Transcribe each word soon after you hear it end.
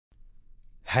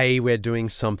Hey, we're doing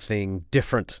something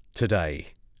different today,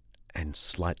 and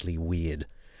slightly weird.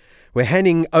 We're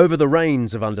handing over the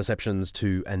reins of Undeceptions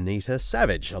to Anita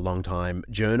Savage, a long-time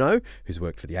journo who's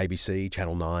worked for the ABC,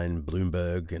 Channel 9,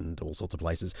 Bloomberg and all sorts of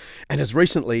places, and has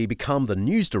recently become the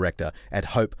news director at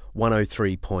Hope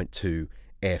 103.2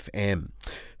 FM.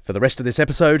 For the rest of this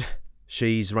episode,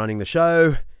 she's running the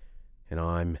show, and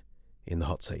I'm in the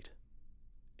hot seat.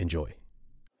 Enjoy.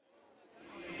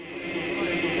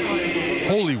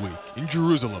 Holy Week in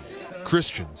Jerusalem.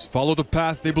 Christians follow the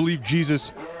path they believe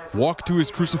Jesus walked to his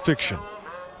crucifixion.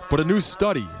 But a new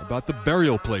study about the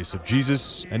burial place of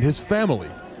Jesus and his family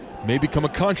may become a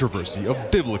controversy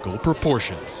of biblical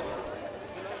proportions.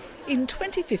 In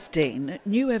 2015,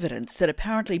 new evidence that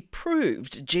apparently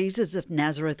proved Jesus of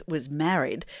Nazareth was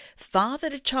married,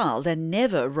 fathered a child and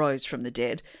never rose from the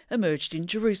dead emerged in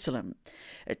Jerusalem.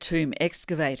 A tomb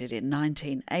excavated in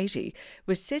 1980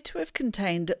 was said to have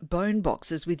contained bone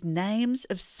boxes with names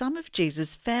of some of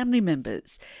Jesus' family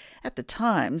members. At the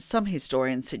time, some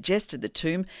historians suggested the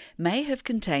tomb may have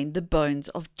contained the bones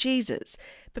of Jesus,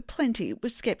 but plenty were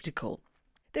sceptical.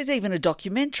 There's even a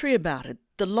documentary about it,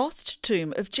 The Lost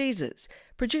Tomb of Jesus,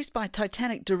 produced by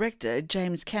Titanic director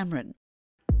James Cameron.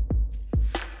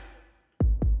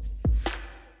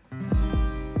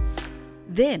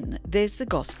 Then there's the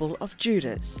Gospel of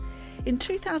Judas. In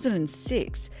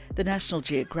 2006, the National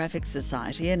Geographic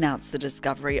Society announced the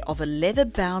discovery of a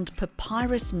leather-bound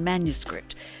papyrus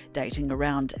manuscript dating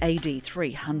around AD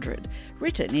 300,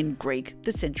 written in Greek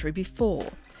the century before.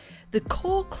 The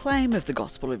core claim of the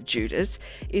Gospel of Judas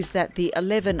is that the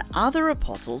 11 other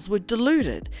apostles were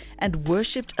deluded and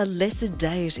worshipped a lesser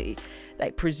deity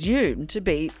they presumed to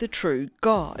be the true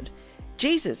God.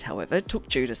 Jesus, however, took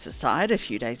Judas aside a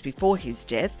few days before his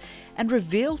death and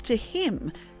revealed to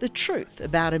him the truth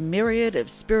about a myriad of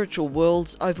spiritual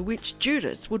worlds over which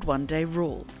Judas would one day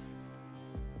rule.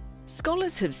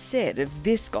 Scholars have said of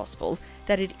this gospel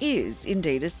that it is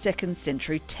indeed a 2nd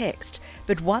century text,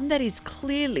 but one that is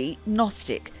clearly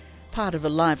Gnostic, part of a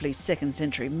lively 2nd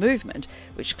century movement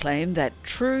which claimed that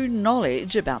true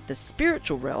knowledge about the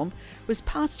spiritual realm was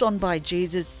passed on by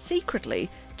Jesus secretly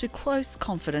to close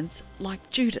confidants like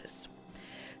Judas.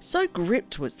 So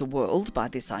gripped was the world by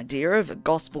this idea of a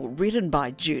gospel written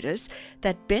by Judas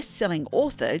that best-selling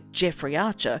author Jeffrey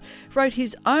Archer wrote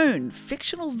his own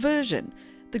fictional version,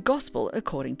 The Gospel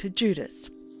According to Judas.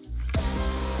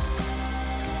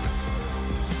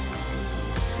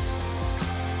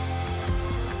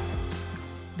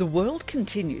 The world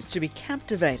continues to be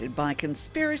captivated by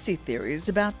conspiracy theories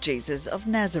about Jesus of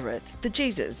Nazareth, the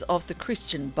Jesus of the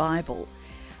Christian Bible.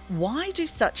 Why do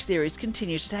such theories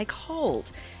continue to take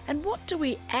hold? And what do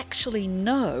we actually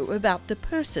know about the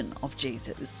person of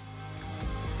Jesus?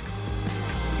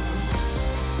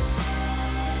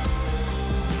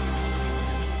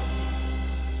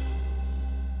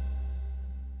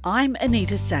 I'm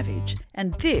Anita Savage,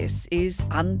 and this is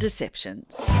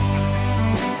Undeceptions.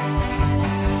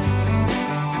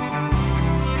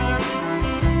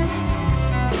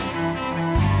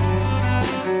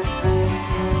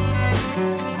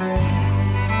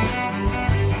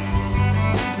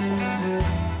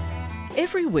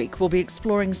 Every week we'll be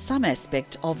exploring some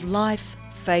aspect of life,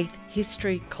 faith,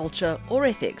 history, culture or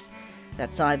ethics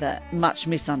that's either much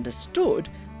misunderstood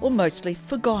or mostly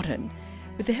forgotten.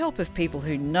 With the help of people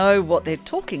who know what they're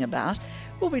talking about,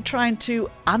 we'll be trying to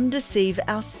undeceive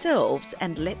ourselves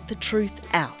and let the truth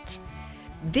out.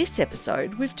 This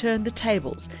episode we've turned the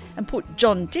tables and put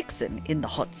John Dixon in the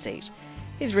hot seat.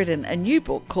 He's written a new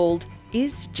book called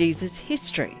Is Jesus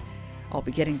History? I'll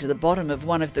be getting to the bottom of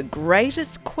one of the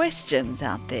greatest questions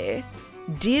out there.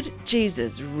 Did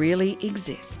Jesus really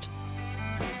exist?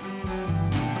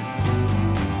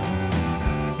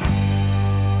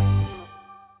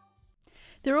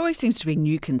 There always seems to be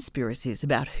new conspiracies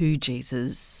about who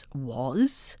Jesus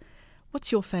was.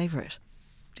 What's your favourite?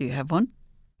 Do you have one?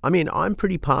 I mean, I'm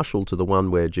pretty partial to the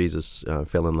one where Jesus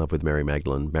fell in love with Mary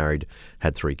Magdalene, married,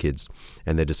 had 3 kids,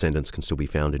 and their descendants can still be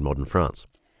found in modern France.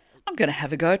 I'm going to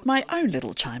have a go at my own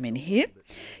little chime in here.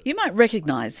 You might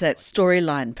recognise that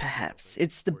storyline perhaps.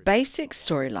 It's the basic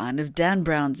storyline of Dan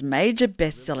Brown's major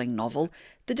best-selling novel,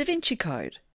 The Da Vinci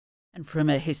Code. And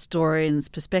from a historian's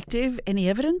perspective, any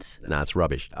evidence? No, it's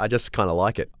rubbish. I just kind of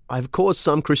like it. I've caused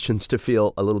some Christians to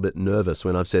feel a little bit nervous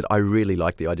when I've said I really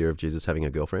like the idea of Jesus having a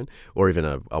girlfriend or even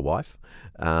a wife.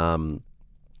 I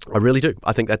really do.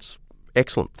 I think that's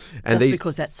excellent. And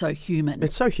because that's so human.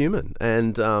 It's so human.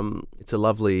 And it's a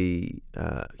lovely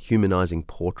humanising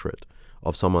portrait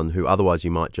of someone who otherwise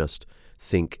you might just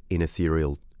think in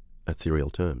ethereal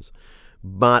terms.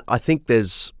 But I think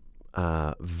there's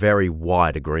very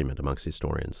wide agreement amongst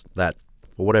historians that,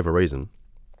 for whatever reason,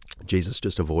 Jesus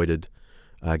just avoided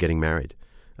getting married.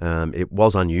 It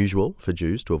was unusual for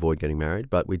Jews to avoid getting married,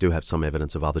 but we do have some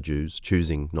evidence of other Jews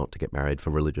choosing not to get married for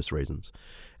religious reasons.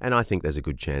 And I think there's a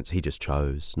good chance he just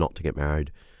chose not to get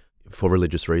married for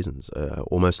religious reasons,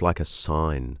 almost like a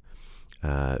sign,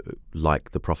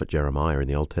 like the prophet Jeremiah in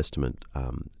the Old Testament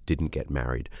didn't get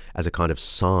married, as a kind of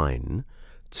sign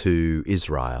to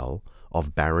Israel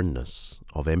of barrenness,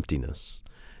 of emptiness.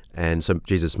 And so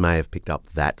Jesus may have picked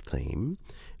up that theme.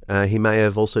 He may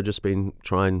have also just been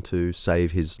trying to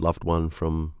save his loved one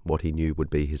from what he knew would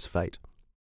be his fate.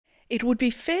 It would be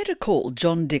fair to call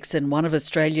John Dickson one of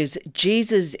Australia's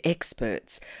Jesus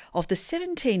experts. Of the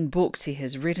 17 books he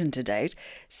has written to date,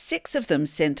 6 of them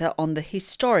centre on the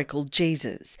historical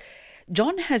Jesus.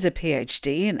 John has a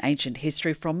PhD in ancient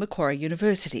history from Macquarie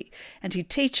University, and he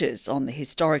teaches on the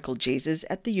historical Jesus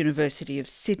at the University of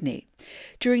Sydney.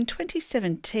 During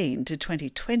 2017 to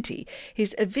 2020,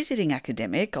 he's a visiting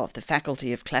academic of the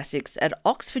Faculty of Classics at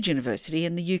Oxford University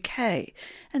in the UK,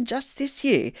 and just this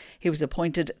year he was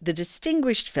appointed the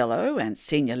Distinguished Fellow and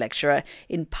Senior Lecturer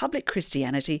in Public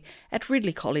Christianity at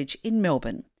Ridley College in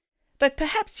Melbourne. But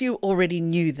perhaps you already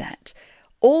knew that.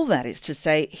 All that is to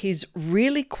say, he's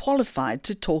really qualified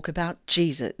to talk about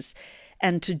Jesus.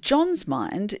 And to John's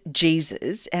mind,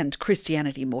 Jesus, and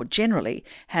Christianity more generally,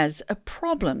 has a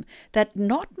problem that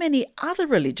not many other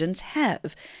religions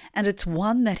have, and it's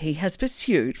one that he has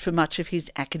pursued for much of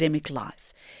his academic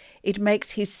life. It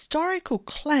makes historical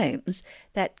claims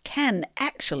that can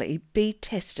actually be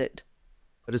tested.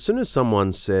 But as soon as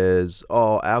someone says,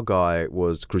 oh, our guy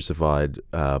was crucified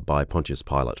by Pontius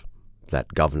Pilate,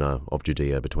 that governor of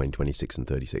Judea between 26 and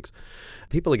 36,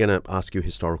 people are going to ask you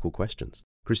historical questions.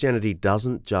 Christianity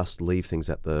doesn't just leave things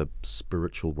at the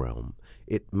spiritual realm.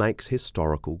 It makes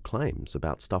historical claims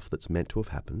about stuff that's meant to have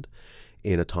happened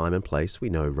in a time and place we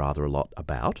know rather a lot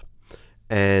about.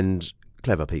 And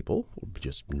clever people,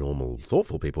 just normal,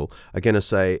 thoughtful people, are going to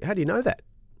say, how do you know that?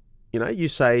 You know, you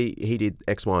say he did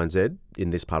X, Y, and Z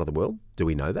in this part of the world. Do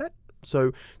we know that?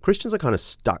 So Christians are kind of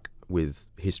stuck with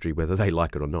history, whether they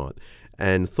like it or not.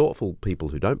 And thoughtful people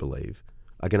who don't believe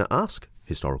are going to ask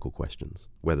historical questions,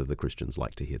 whether the Christians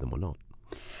like to hear them or not.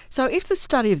 So if the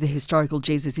study of the historical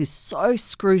Jesus is so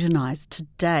scrutinised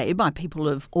today by people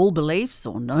of all beliefs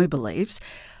or no beliefs,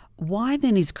 why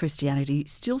then is Christianity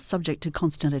still subject to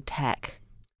constant attack?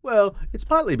 Well, it's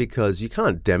partly because you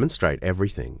can't demonstrate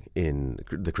everything in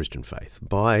the Christian faith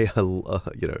by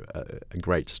a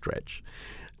great stretch.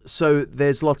 So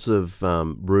there's lots of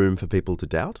room for people to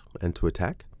doubt and to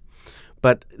attack.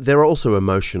 But there are also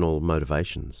emotional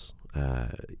motivations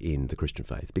in the Christian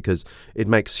faith because it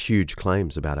makes huge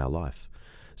claims about our life.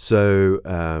 So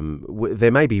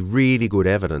there may be really good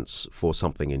evidence for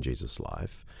something in Jesus'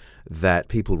 life that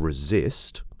people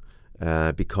resist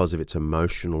because of its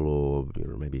emotional or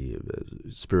maybe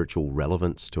spiritual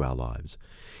relevance to our lives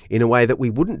in a way that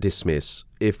we wouldn't dismiss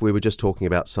if we were just talking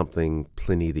about something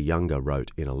Pliny the Younger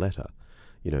wrote in a letter.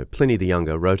 You know, Pliny the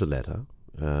Younger wrote a letter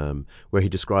where he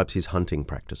describes his hunting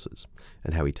practices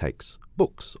and how he takes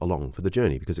books along for the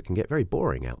journey because it can get very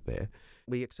boring out there.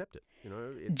 We accept it.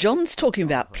 John's talking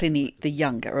about Pliny the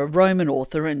Younger, a Roman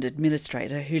author and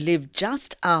administrator who lived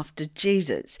just after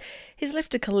Jesus. He's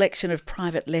left a collection of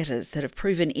private letters that have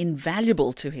proven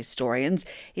invaluable to historians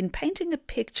in painting a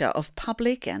picture of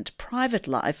public and private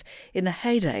life in the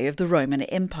heyday of the Roman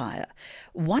Empire.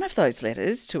 One of those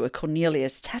letters, to a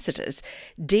Cornelius Tacitus,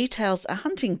 details a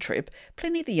hunting trip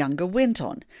Pliny the Younger went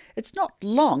on. It's not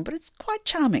long, but it's quite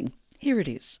charming. Here it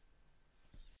is.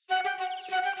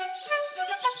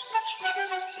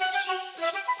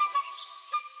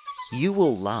 You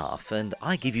will laugh, and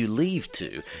I give you leave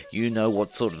to. You know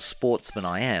what sort of sportsman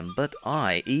I am, but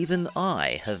even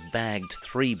I, have bagged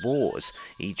 3 boars,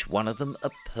 each one of them a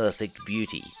perfect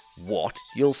beauty. What,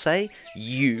 you'll say?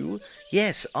 You?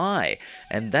 Yes, I,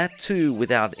 and that too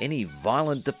without any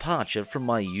violent departure from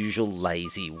my usual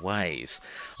lazy ways.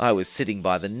 I was sitting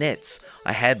by the nets.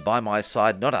 I had by my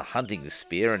side not a hunting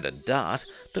spear and a dart,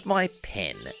 but my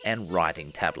pen and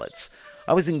writing tablets.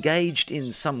 I was engaged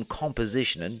in some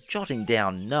composition and jotting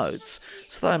down notes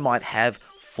so that I might have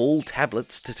full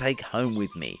tablets to take home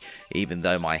with me, even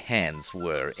though my hands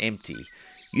were empty.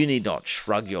 You need not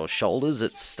shrug your shoulders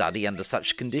at study under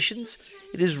such conditions.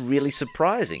 It is really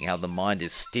surprising how the mind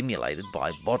is stimulated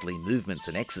by bodily movements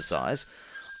and exercise.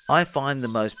 I find the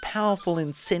most powerful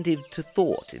incentive to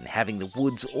thought in having the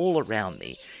woods all around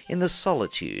me, in the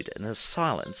solitude and the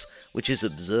silence which is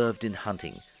observed in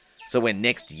hunting. So when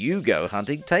next you go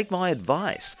hunting, take my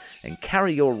advice and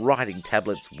carry your writing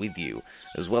tablets with you,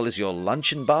 as well as your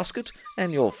luncheon basket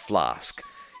and your flask.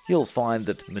 You'll find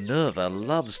that Minerva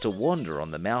loves to wander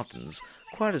on the mountains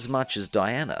quite as much as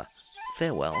Diana.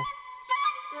 Farewell.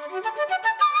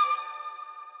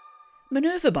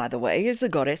 Minerva, by the way, is the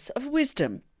goddess of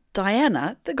wisdom.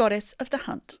 Diana, the goddess of the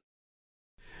hunt.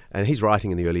 And he's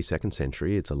writing in the early 2nd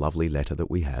century. It's a lovely letter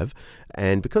that we have.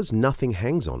 And because nothing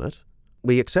hangs on it,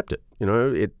 we accept it. You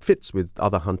know, it fits with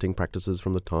other hunting practices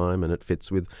from the time, and it fits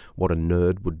with what a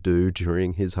nerd would do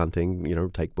during his hunting, you know,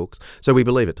 take books. So we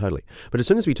believe it totally. But as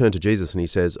soon as we turn to Jesus and he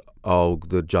says, oh,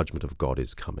 the judgment of God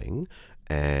is coming,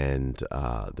 and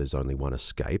there's only one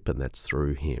escape, and that's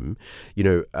through him, you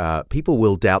know, people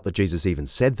will doubt that Jesus even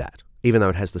said that, even though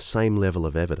it has the same level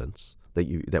of evidence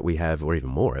that we have, or even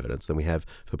more evidence than we have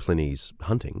for Pliny's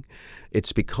hunting.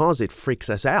 It's because it freaks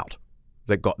us out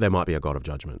that there might be a God of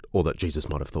judgment, or that Jesus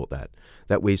might have thought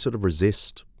that we sort of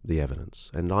resist the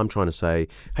evidence. And I'm trying to say,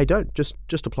 hey, don't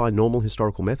just apply normal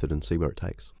historical method and see where it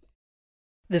takes.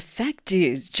 The fact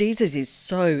is, Jesus is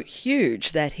so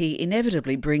huge that he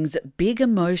inevitably brings big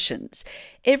emotions.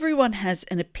 Everyone has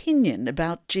an opinion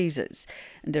about Jesus,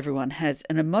 and everyone has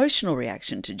an emotional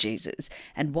reaction to Jesus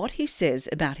and what he says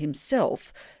about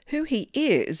himself, who he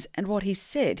is, and what he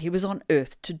said he was on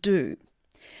earth to do.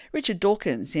 Richard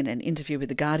Dawkins, in an interview with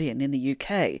The Guardian in the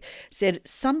UK, said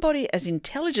somebody as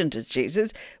intelligent as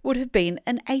Jesus would have been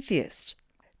an atheist.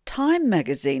 Time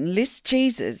magazine lists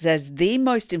Jesus as the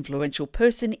most influential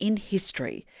person in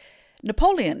history.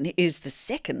 Napoleon is the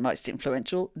second most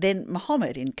influential, then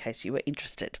Muhammad, in case you were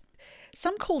interested.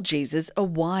 Some call Jesus a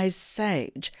wise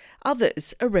sage,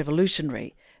 others a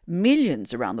revolutionary.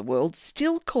 Millions around the world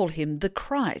still call him the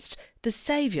Christ, the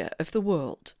saviour of the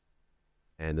world.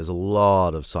 And there's a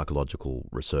lot of psychological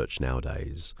research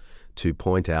nowadays to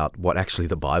point out what actually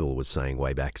the Bible was saying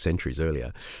way back centuries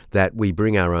earlier, that we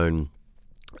bring our own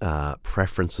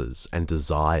preferences and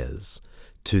desires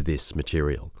to this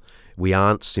material. We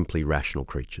aren't simply rational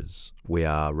creatures. We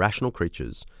are rational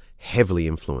creatures heavily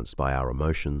influenced by our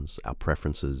emotions, our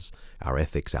preferences, our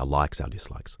ethics, our likes, our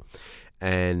dislikes.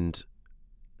 And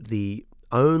the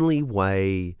only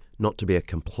way not to be a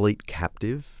complete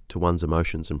captive to one's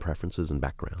emotions and preferences and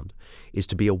background is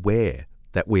to be aware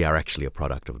that we are actually a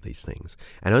product of these things.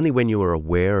 And only when you are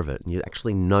aware of it and you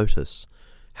actually notice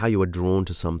how you are drawn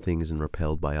to some things and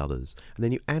repelled by others, and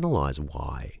then you analyze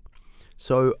why.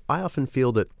 So I often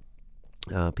feel that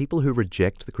people who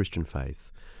reject the Christian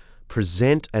faith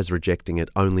present as rejecting it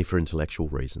only for intellectual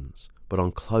reasons, but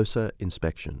on closer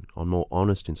inspection, on more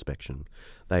honest inspection,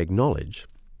 they acknowledge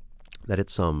that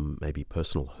it's some maybe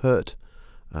personal hurt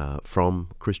from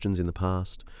Christians in the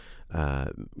past.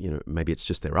 Maybe it's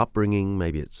just their upbringing.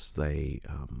 Maybe it's they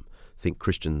think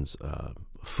Christians are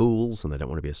fools and they don't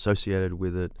want to be associated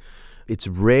with it. It's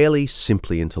rarely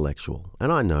simply intellectual.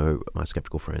 And I know my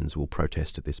skeptical friends will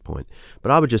protest at this point.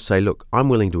 But I would just say, look, I'm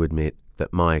willing to admit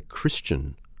that my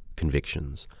Christian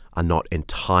convictions are not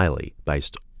entirely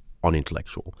based on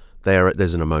intellectual.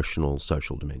 There's an emotional,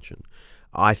 social dimension.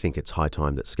 I think it's high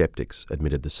time that skeptics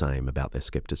admitted the same about their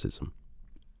skepticism.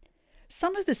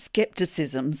 Some of the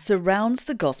scepticism surrounds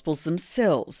the Gospels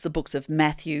themselves, the books of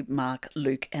Matthew, Mark,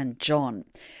 Luke and John.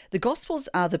 The Gospels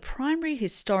are the primary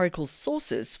historical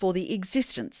sources for the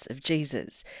existence of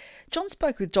Jesus. John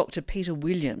spoke with Dr. Peter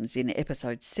Williams in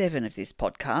episode 7 of this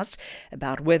podcast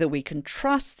about whether we can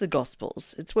trust the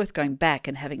Gospels. It's worth going back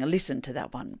and having a listen to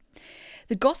that one.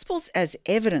 The Gospels as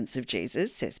evidence of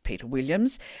Jesus, says Peter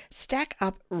Williams, stack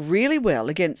up really well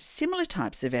against similar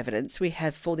types of evidence we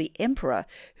have for the emperor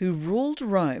who ruled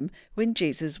Rome when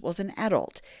Jesus was an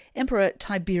adult, Emperor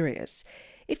Tiberius.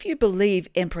 If you believe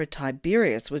Emperor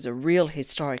Tiberius was a real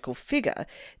historical figure,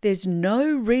 there's no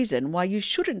reason why you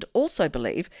shouldn't also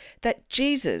believe that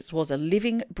Jesus was a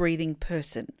living, breathing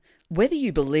person. Whether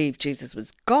you believe Jesus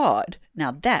was God,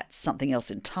 now that's something else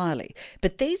entirely.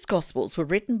 But these Gospels were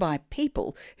written by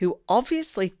people who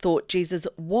obviously thought Jesus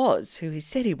was who he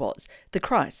said he was, the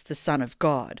Christ, the Son of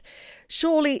God.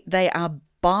 Surely they are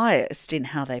biased in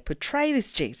how they portray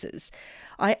this Jesus.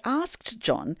 I asked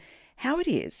John how it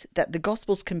is that the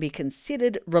Gospels can be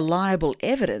considered reliable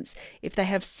evidence if they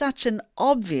have such an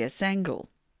obvious angle.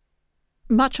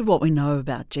 Much of what we know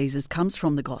about Jesus comes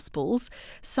from the Gospels.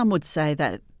 Some would say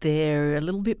that they're a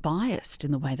little bit biased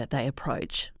in the way that they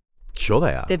approach. Sure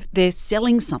they are. They're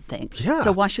selling something. Yeah.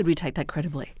 So why should we take that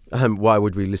credibly? Why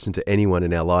would we listen to anyone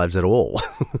in our lives at all?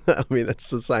 I mean, that's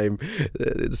the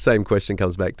same question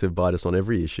comes back to bite us on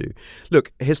every issue.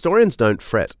 Look, historians don't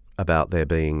fret about there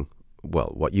being,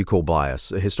 well, what you call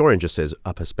bias. A historian just says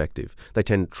a perspective. They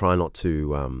tend to try not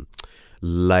to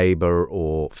labour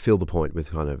or fill the point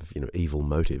with kind of, evil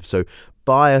motive. So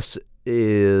bias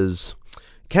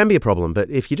can be a problem, but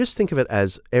if you just think of it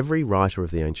as every writer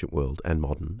of the ancient world and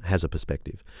modern has a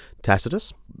perspective.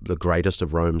 Tacitus, the greatest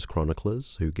of Rome's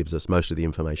chroniclers, who gives us most of the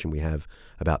information we have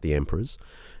about the emperors,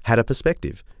 had a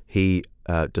perspective. He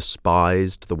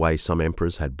despised the way some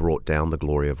emperors had brought down the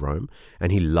glory of Rome,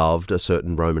 and he loved a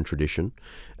certain Roman tradition,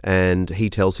 and he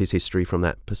tells his history from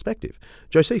that perspective.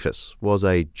 Josephus was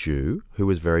a Jew who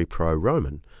was very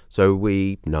pro-Roman, so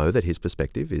we know that his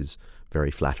perspective is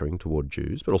very flattering toward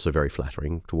Jews, but also very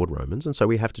flattering toward Romans, and so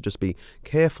we have to just be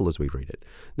careful as we read it.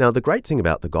 Now, the great thing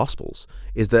about the Gospels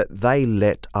is that they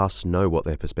let us know what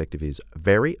their perspective is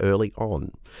very early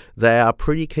on. They are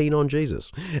pretty keen on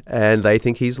Jesus, and they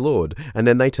think he's Lord, and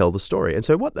then they tell the story. And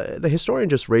so what the historian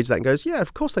just reads that and goes, yeah,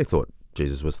 of course they thought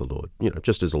Jesus was the Lord,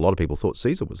 just as a lot of people thought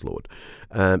Caesar was Lord.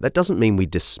 That doesn't mean we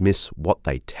dismiss what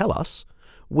they tell us.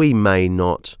 We may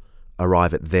not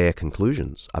arrive at their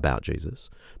conclusions about Jesus,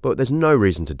 but there's no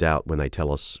reason to doubt when they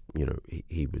tell us,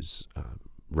 he was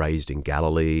raised in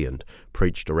Galilee and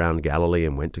preached around Galilee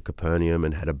and went to Capernaum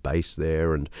and had a base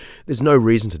there, and there's no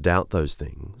reason to doubt those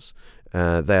things.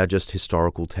 They are just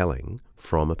historical telling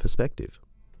from a perspective.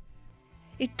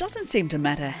 It doesn't seem to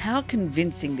matter how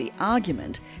convincing the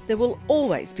argument, there will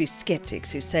always be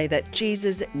skeptics who say that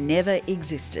Jesus never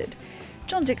existed.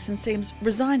 John Dickson seems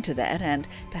resigned to that, and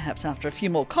perhaps after a few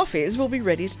more coffees we'll be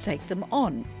ready to take them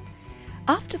on.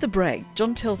 After the break,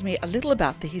 John tells me a little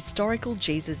about the Historical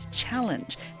Jesus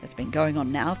Challenge that's been going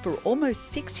on now for almost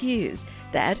 6 years,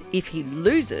 that, if he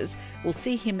loses, will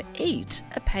see him eat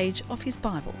a page of his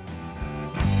Bible.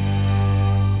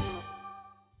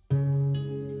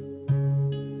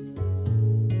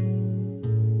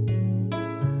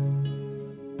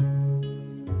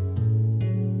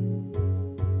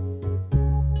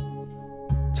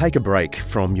 Take a break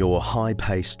from your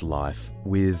high-paced life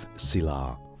with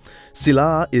Selah.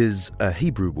 Selah is a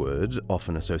Hebrew word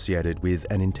often associated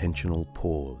with an intentional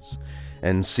pause.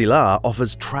 And Selah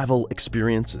offers travel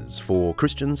experiences for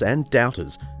Christians and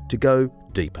doubters to go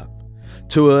deeper.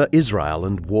 Tour Israel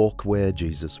and walk where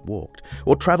Jesus walked.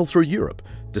 Or travel through Europe,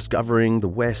 discovering the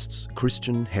West's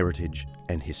Christian heritage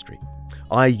and history.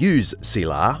 I use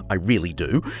Selah, I really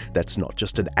do. That's not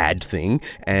just an ad thing,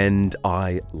 and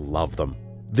I love them.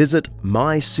 Visit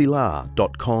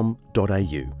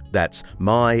myselah.com.au. That's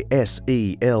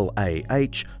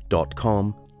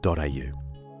myselah.com.au.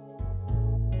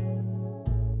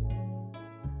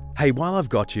 Hey, while I've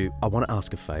got you, I want to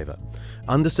ask a favour.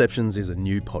 Undeceptions is a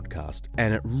new podcast,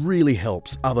 and it really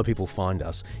helps other people find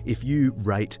us if you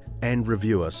rate and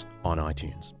review us on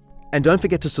iTunes. And don't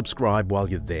forget to subscribe while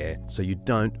you're there so you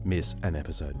don't miss an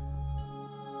episode.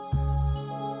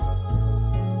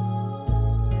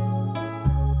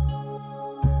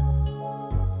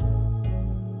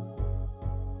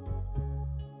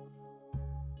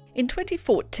 In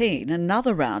 2014,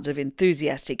 another round of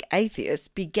enthusiastic atheists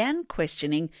began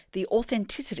questioning the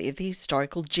authenticity of the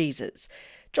historical Jesus.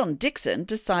 John Dickson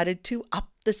decided to up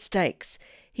the stakes.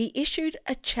 He issued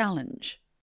a challenge.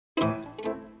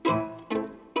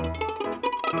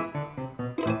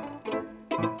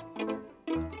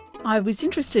 I was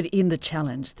interested in the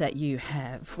challenge that you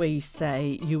have, where you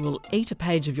say you will eat a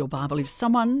page of your Bible if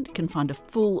someone can find a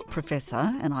full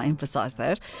professor, and I emphasise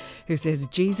that, who says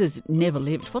Jesus never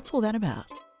lived. What's all that about?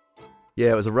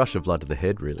 Yeah, it was a rush of blood to the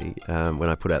head, really, when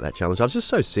I put out that challenge. I was just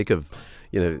so sick of,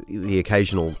 the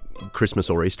occasional Christmas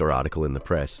or Easter article in the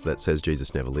press that says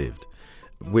Jesus never lived,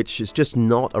 which is just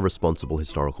not a responsible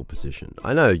historical position.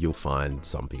 I know you'll find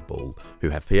some people who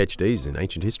have PhDs in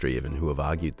ancient history even who have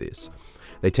argued this.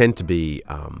 They tend to be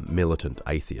militant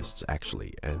atheists,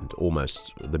 actually, and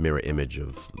almost the mirror image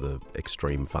of the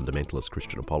extreme fundamentalist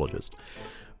Christian apologist.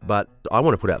 But I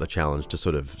want to put out the challenge to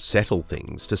sort of settle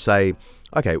things, to say,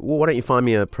 okay, well, why don't you find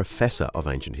me a professor of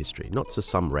ancient history, not just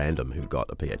some random who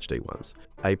got a PhD once,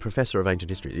 a professor of ancient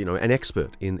history, an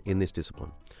expert in this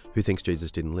discipline who thinks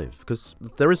Jesus didn't live, because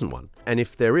there isn't one. And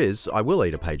if there is, I will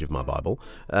eat a page of my Bible,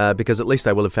 because at least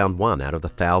they will have found one out of the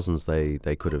thousands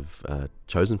they could have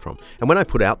chosen from. And when I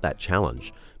put out that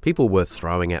challenge, people were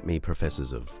throwing at me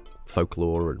professors of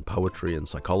folklore and poetry and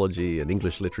psychology and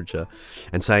English literature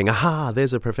and saying, aha,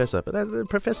 there's a professor. But that's a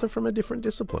professor from a different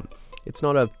discipline. It's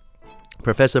not a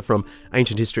professor from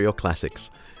ancient history or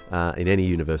classics. in any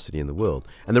university in the world.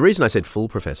 And the reason I said full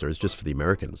professor is just for the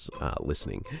Americans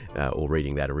listening or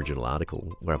reading that original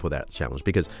article where I put that challenge,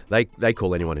 because they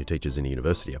call anyone who teaches in a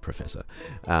university a professor,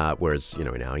 whereas in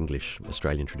our English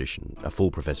Australian tradition, a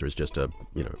full professor is just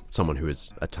someone who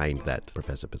has attained that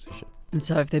professor position. And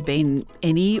so have there been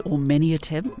any or many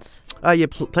attempts?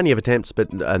 Plenty of attempts,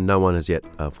 but no one has yet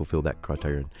fulfilled that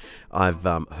criterion. I've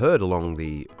heard along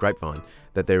the grapevine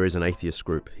that there is an atheist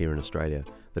group here in Australia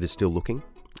that is still looking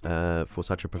for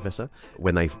such a professor.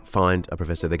 When they find a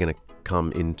professor, they're going to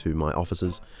come into my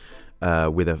offices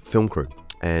with a film crew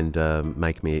and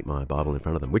make me eat my Bible in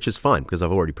front of them, which is fine because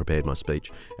I've already prepared my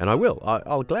speech, and I will.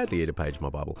 I'll gladly eat a page of my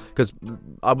Bible because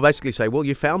I'll basically say, well,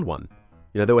 you found one.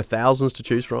 There were thousands to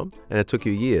choose from, and it took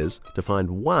you years to find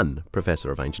one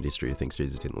professor of ancient history who thinks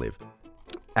Jesus didn't live.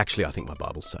 Actually, I think my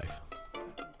Bible's safe.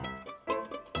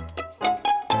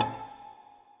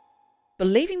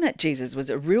 Believing that Jesus was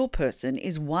a real person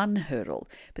is one hurdle,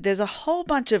 but there's a whole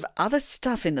bunch of other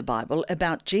stuff in the Bible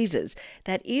about Jesus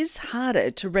that is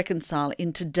harder to reconcile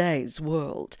in today's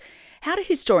world. How do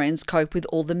historians cope with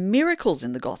all the miracles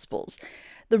in the Gospels?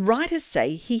 The writers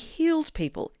say he healed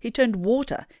people. He turned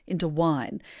water into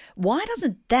wine. Why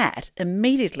doesn't that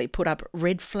immediately put up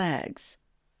red flags?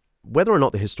 Whether or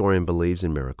not the historian believes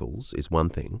in miracles is one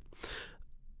thing,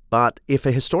 but if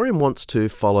a historian wants to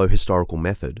follow historical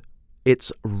method,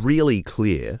 it's really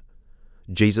clear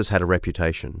Jesus had a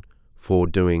reputation for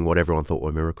doing what everyone thought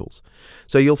were miracles.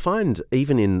 So you'll find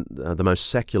even in the most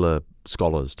secular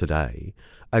scholars today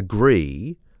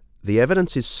agree the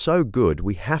evidence is so good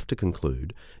we have to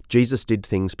conclude Jesus did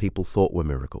things people thought were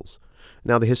miracles.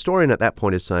 Now the historian at that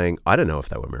point is saying, I don't know if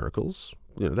they were miracles.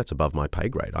 That's above my pay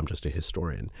grade. I'm just a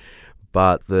historian.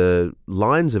 But the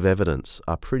lines of evidence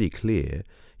are pretty clear.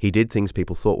 He did things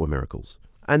people thought were miracles.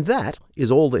 And that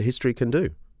is all that history can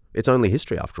do. It's only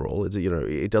history after all.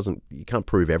 You can't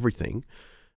prove everything.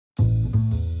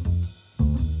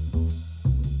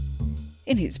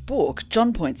 In his book,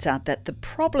 John points out that the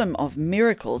problem of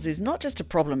miracles is not just a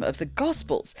problem of the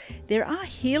Gospels. There are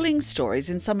healing stories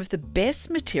in some of the best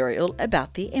material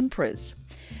about the emperors.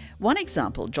 One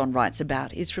example John writes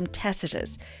about is from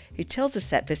Tacitus, who tells us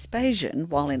that Vespasian,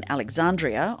 while in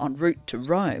Alexandria en route to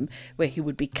Rome, where he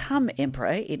would become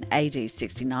emperor in AD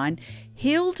 69,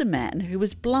 healed a man who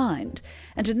was blind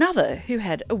and another who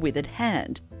had a withered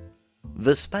hand.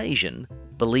 Vespasian,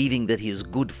 believing that his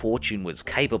good fortune was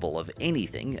capable of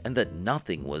anything and that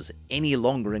nothing was any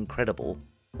longer incredible,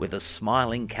 with a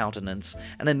smiling countenance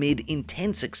and amid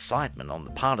intense excitement on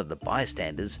the part of the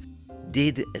bystanders,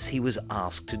 did as he was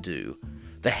asked to do.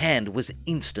 The hand was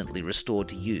instantly restored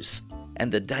to use,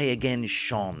 and the day again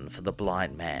shone for the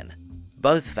blind man.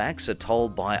 Both facts are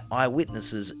told by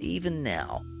eyewitnesses even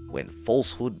now, when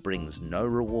falsehood brings no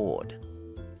reward.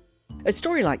 A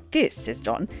story like this, says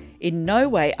John, in no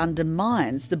way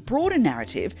undermines the broader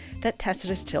narrative that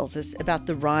Tacitus tells us about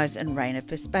the rise and reign of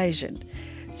Vespasian.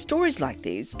 Stories like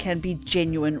these can be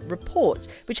genuine reports,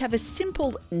 which have a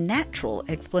simple, natural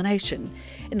explanation.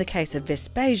 In the case of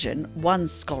Vespasian, one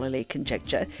scholarly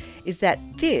conjecture is that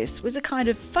this was a kind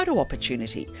of photo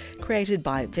opportunity created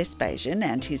by Vespasian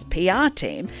and his PR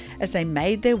team as they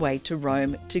made their way to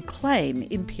Rome to claim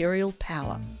imperial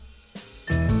power.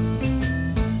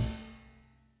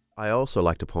 I also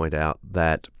like to point out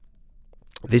that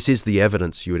this is the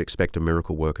evidence you would expect a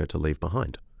miracle worker to leave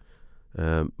behind.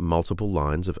 Multiple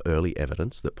lines of early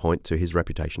evidence that point to his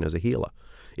reputation as a healer.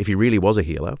 If he really was a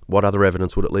healer, what other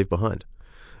evidence would it leave behind?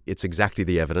 It's exactly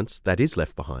the evidence that is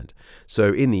left behind.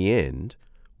 So in the end,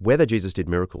 whether Jesus did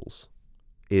miracles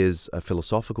is a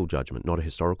philosophical judgment, not a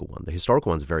historical one. The historical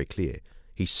one's very clear.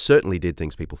 He certainly did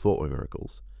things people thought were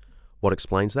miracles. What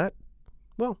explains that?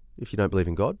 Well, if you don't believe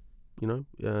in God,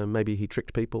 maybe he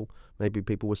tricked people. Maybe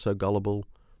people were so gullible.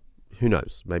 Who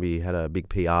knows? Maybe he had a big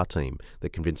PR team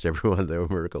that convinced everyone there were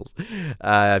miracles.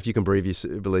 If you can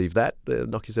believe that,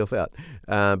 knock yourself out.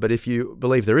 But if you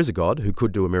believe there is a God who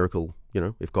could do a miracle,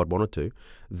 if God wanted to,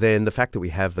 then the fact that we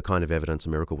have the kind of evidence a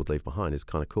miracle would leave behind is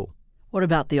kind of cool. What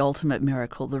about the ultimate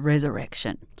miracle, the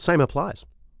resurrection? Same applies.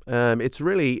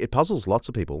 It puzzles lots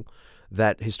of people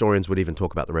that historians would even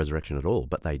talk about the resurrection at all,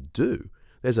 but they do.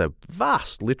 There's a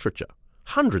vast literature,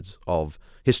 hundreds of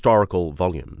historical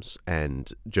volumes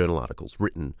and journal articles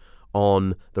written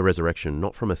on the resurrection,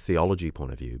 not from a theology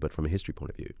point of view, but from a history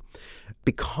point of view.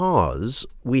 Because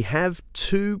we have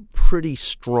two pretty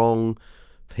strong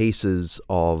pieces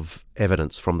of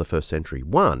evidence from the first century.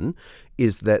 One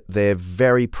is that there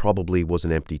very probably was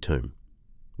an empty tomb.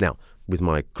 Now, with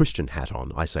my Christian hat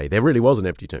on, I say there really was an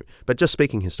empty tomb. But just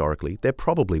speaking historically, there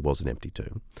probably was an empty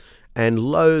tomb. And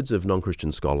loads of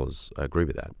non-Christian scholars agree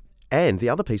with that. And the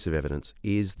other piece of evidence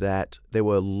is that there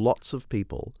were lots of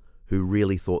people who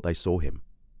really thought they saw him,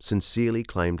 sincerely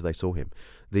claimed they saw him.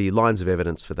 The lines of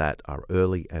evidence for that are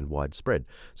early and widespread.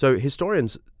 So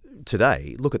historians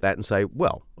today look at that and say,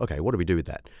 well, okay, what do we do with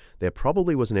that? There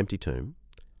probably was an empty tomb,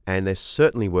 and there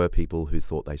certainly were people who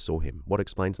thought they saw him. What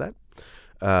explains that?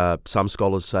 Some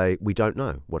scholars say we don't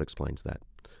know what explains that.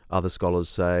 Other scholars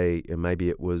say maybe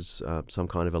it was some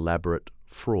kind of elaborate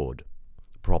fraud.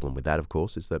 The problem with that, of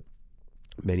course, is that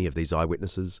many of these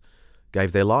eyewitnesses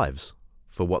gave their lives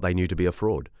for what they knew to be a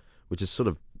fraud, which is sort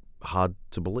of hard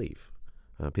to believe.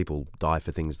 People die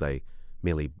for things they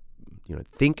merely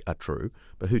think are true,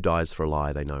 but who dies for a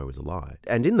lie they know is a lie?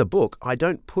 And in the book, I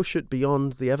don't push it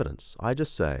beyond the evidence. I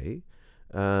just say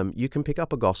you can pick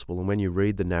up a gospel, and when you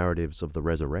read the narratives of the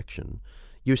resurrection,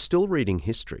 you're still reading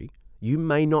history. You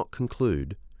may not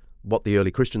conclude what the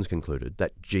early Christians concluded,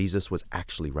 that Jesus was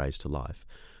actually raised to life.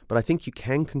 But I think you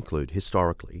can conclude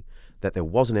historically that there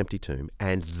was an empty tomb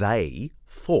and they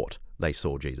thought they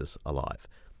saw Jesus alive.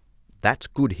 That's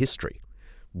good history.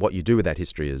 What you do with that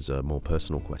history is a more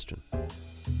personal question.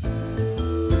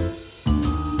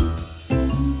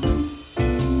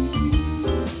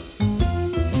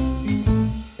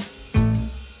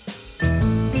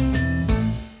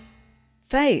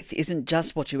 Faith isn't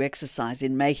just what you exercise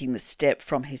in making the step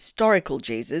from historical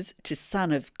Jesus to Son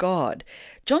of God.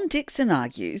 John Dickson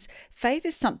argues faith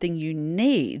is something you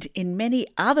need in many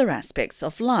other aspects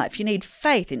of life. You need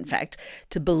faith, in fact,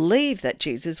 to believe that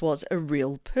Jesus was a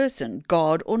real person,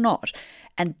 God or not.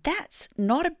 And that's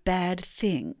not a bad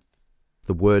thing.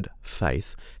 The word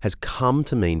faith has come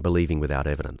to mean believing without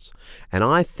evidence. And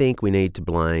I think we need to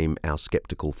blame our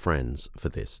skeptical friends for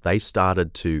this. They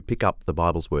started to pick up the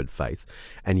Bible's word faith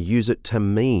and use it to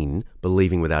mean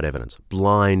believing without evidence.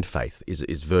 Blind faith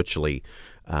is virtually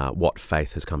what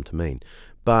faith has come to mean.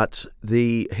 But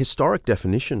the historic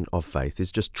definition of faith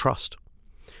is just trust.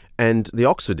 And the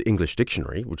Oxford English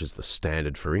Dictionary, which is the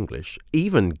standard for English,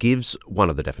 even gives one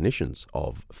of the definitions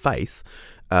of faith,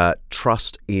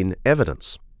 trust in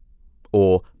evidence,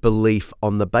 or belief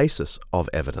on the basis of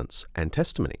evidence and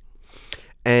testimony.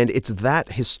 And it's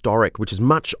that historic, which is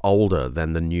much older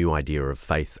than the new idea of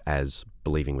faith as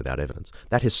believing without evidence.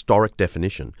 That historic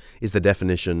definition is the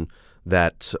definition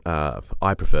that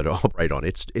I prefer to operate on.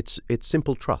 It's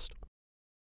simple trust.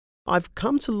 I've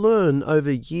come to learn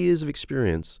over years of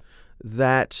experience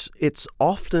that it's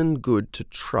often good to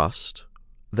trust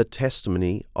the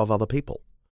testimony of other people.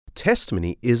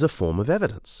 Testimony is a form of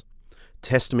evidence.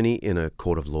 Testimony in a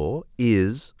court of law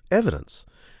is evidence.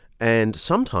 And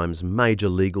sometimes major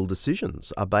legal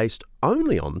decisions are based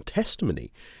only on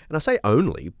testimony. And I say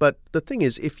only, but the thing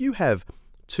is, if you have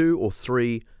 2 or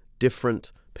 3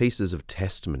 different pieces of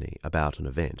testimony about an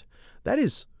event, that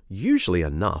is usually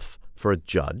enough for a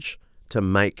judge to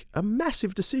make a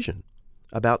massive decision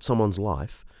about someone's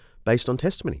life based on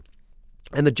testimony.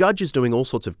 And the judge is doing all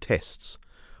sorts of tests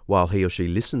while he or she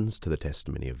listens to the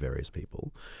testimony of various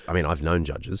people. I mean, I've known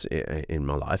judges in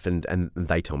my life, and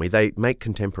they tell me they make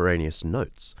contemporaneous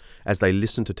notes as they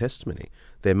listen to testimony.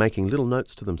 They're making little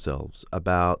notes to themselves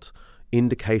about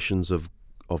indications of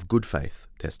good faith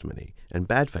testimony and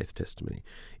bad faith testimony,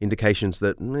 indications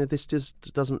that this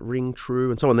just doesn't ring true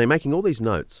and so on. They're making all these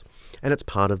notes, and it's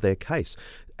part of their case.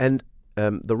 And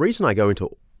the reason I go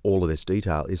into all of this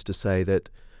detail is to say that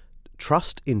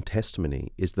trust in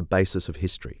testimony is the basis of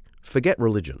history. Forget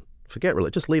religion.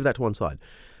 Just leave that to one side.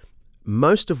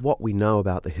 Most of what we know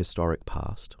about the historic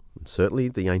past, and certainly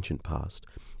the ancient past,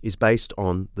 is based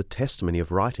on the testimony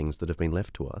of writings that have been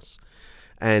left to us.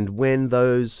 And when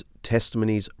those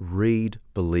testimonies read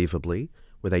believably,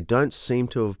 where they don't seem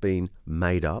to have been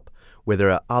made up, where there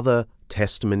are other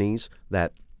testimonies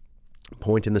that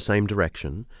point in the same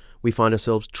direction, we find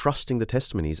ourselves trusting the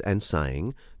testimonies and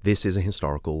saying, this is a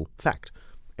historical fact.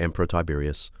 Emperor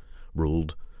Tiberius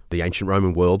ruled the ancient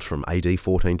Roman world from AD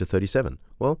 14 to 37.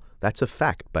 Well, that's a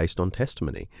fact based on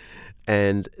testimony.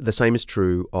 And the same is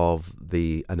true of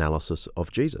the analysis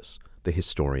of Jesus. The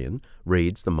historian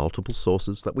reads the multiple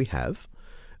sources that we have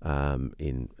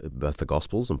in both the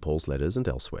Gospels and Paul's letters and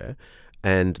elsewhere,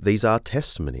 and these are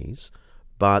testimonies,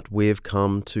 but we've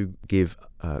come to give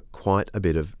quite a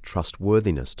bit of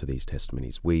trustworthiness to these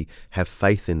testimonies. We have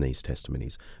faith in these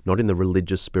testimonies, not in the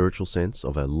religious, spiritual sense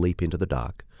of a leap into the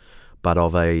dark, but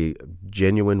of a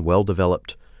genuine,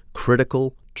 well-developed,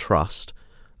 critical trust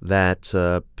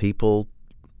that people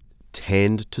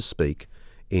tend to speak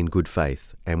in good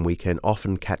faith, and we can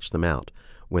often catch them out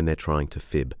when they're trying to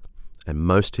fib. And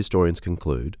most historians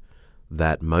conclude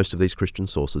that most of these Christian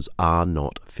sources are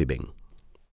not fibbing.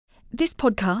 This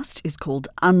podcast is called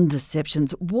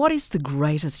Undeceptions. What is the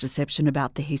greatest deception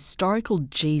about the historical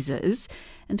Jesus,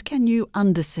 and can you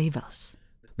undeceive us?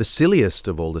 The silliest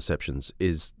of all deceptions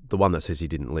is the one that says he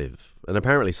didn't live. And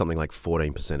apparently something like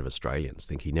 14% of Australians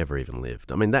think he never even lived.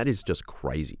 I mean, that is just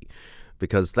crazy,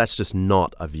 because that's just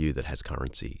not a view that has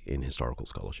currency in historical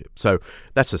scholarship. So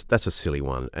that's a silly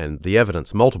one. And the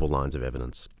evidence, multiple lines of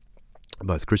evidence,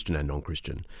 both Christian and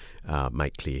non-Christian,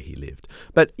 make clear he lived.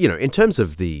 But, in terms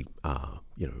of the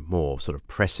more sort of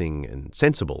pressing and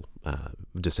sensible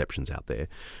deceptions out there,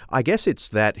 I guess it's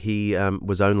that he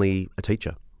was only a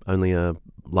teacher, only a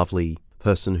lovely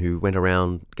person who went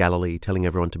around Galilee telling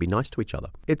everyone to be nice to each other.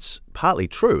 It's partly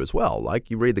true as well.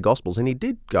 Like, you read the Gospels and he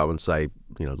did go and say,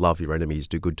 love your enemies,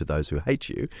 do good to those who hate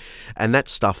you. And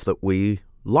that's stuff that we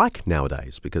like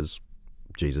nowadays because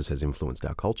Jesus has influenced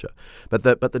our culture. But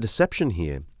the deception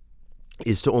here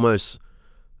is to almost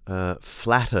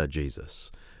flatter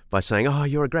Jesus by saying, oh,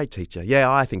 you're a great teacher. Yeah,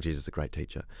 I think Jesus is a great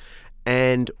teacher.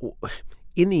 And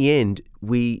in the end,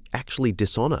 we actually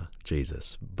dishonor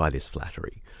Jesus by this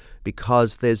flattery,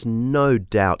 because there's no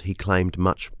doubt he claimed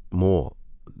much more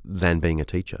than being a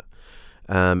teacher.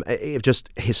 Just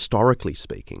historically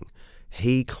speaking,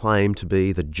 he claimed to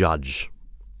be the judge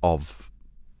of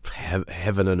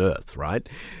heaven and earth, right?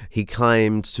 He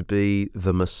claimed to be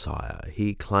the Messiah.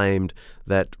 He claimed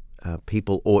that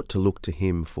people ought to look to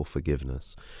him for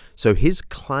forgiveness. So his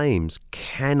claims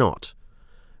cannot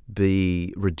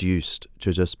be reduced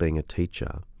to just being a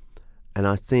teacher. And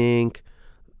I think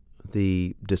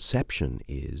the deception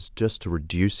is just to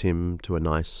reduce him to a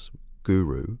nice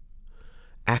guru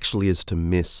actually is to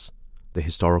miss the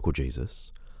historical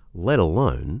Jesus, let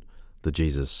alone the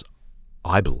Jesus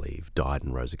I believe died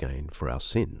and rose again for our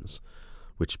sins,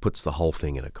 which puts the whole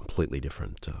thing in a completely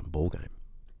different ballgame.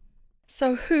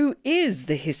 So who is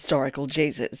the historical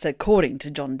Jesus, according to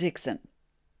John Dickson?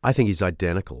 I think he's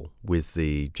identical with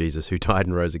the Jesus who died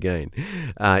and rose again.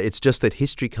 It's just that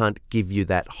history can't give you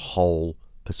that whole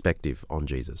perspective on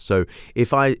Jesus. So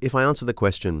if I answer the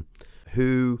question,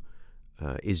 who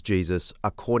is Jesus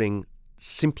according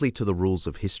simply to the rules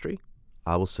of history,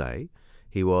 I will say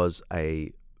he was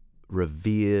a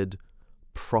revered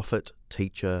prophet,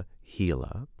 teacher,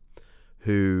 healer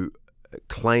who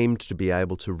claimed to be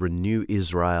able to renew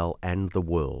Israel and the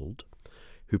world,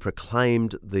 who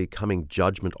proclaimed the coming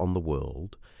judgment on the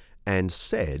world and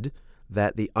said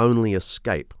that the only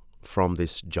escape from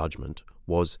this judgment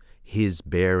was his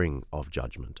bearing of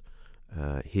judgment,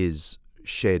 his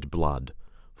shed blood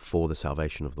for the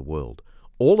salvation of the world.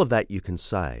 All of that you can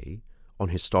say on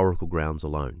historical grounds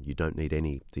alone. You don't need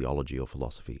any theology or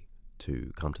philosophy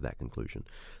to come to that conclusion.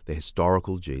 The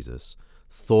historical Jesus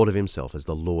thought of himself as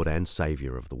the Lord and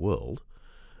Saviour of the world.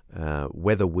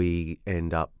 Whether we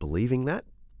end up believing that,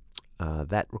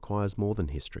 that requires more than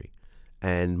history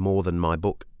and more than my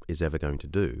book is ever going to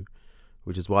do,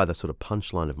 which is why the sort of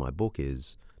punchline of my book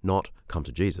is not come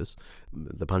to Jesus.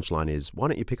 The punchline is, why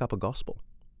don't you pick up a gospel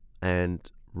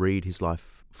and read his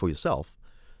life for yourself?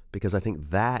 Because I think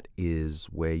that is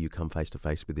where you come face to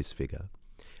face with this figure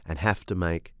and have to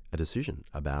make a decision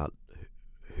about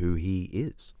who he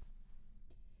is.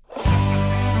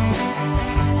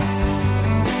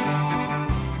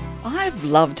 I've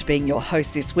loved being your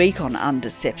host this week on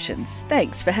Undeceptions.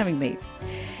 Thanks for having me.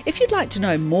 If you'd like to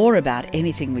know more about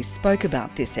anything we spoke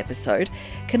about this episode,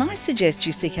 can I suggest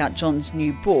you seek out John's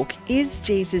new book, Is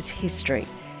Jesus History?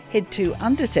 Head to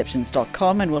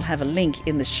undeceptions.com and we'll have a link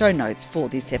in the show notes for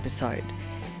this episode.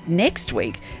 Next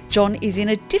week, John is in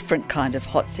a different kind of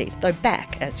hot seat, though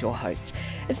back as your host.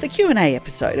 It's the Q&A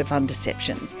episode of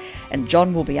Undeceptions, and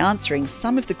John will be answering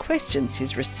some of the questions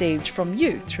he's received from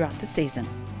you throughout the season.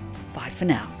 Bye for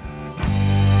now.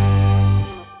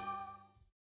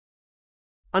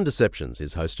 Undeceptions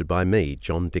is hosted by me,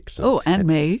 John Dickson. Oh, and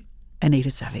me,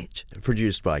 Anita Savage.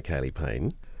 Produced by Kaylee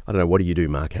Payne. I don't know, what do you do,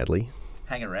 Mark Hadley?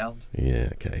 Hang around. Yeah,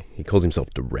 okay. He calls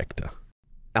himself director.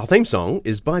 Our theme song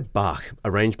is by Bach,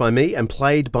 arranged by me and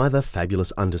played by the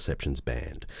fabulous Undeceptions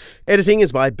band. Editing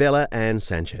is by Bella Ann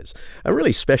Sanchez. A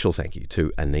really special thank you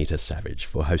to Anita Savage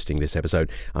for hosting this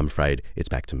episode. I'm afraid it's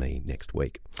back to me next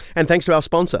week. And thanks to our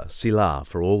sponsor, Silar,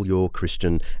 for all your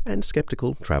Christian and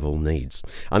skeptical travel needs.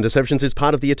 Undeceptions is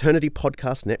part of the Eternity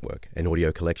Podcast Network, an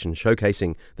audio collection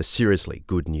showcasing the seriously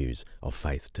good news of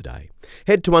faith today.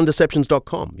 Head to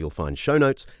undeceptions.com. You'll find show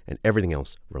notes and everything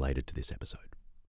else related to this episode.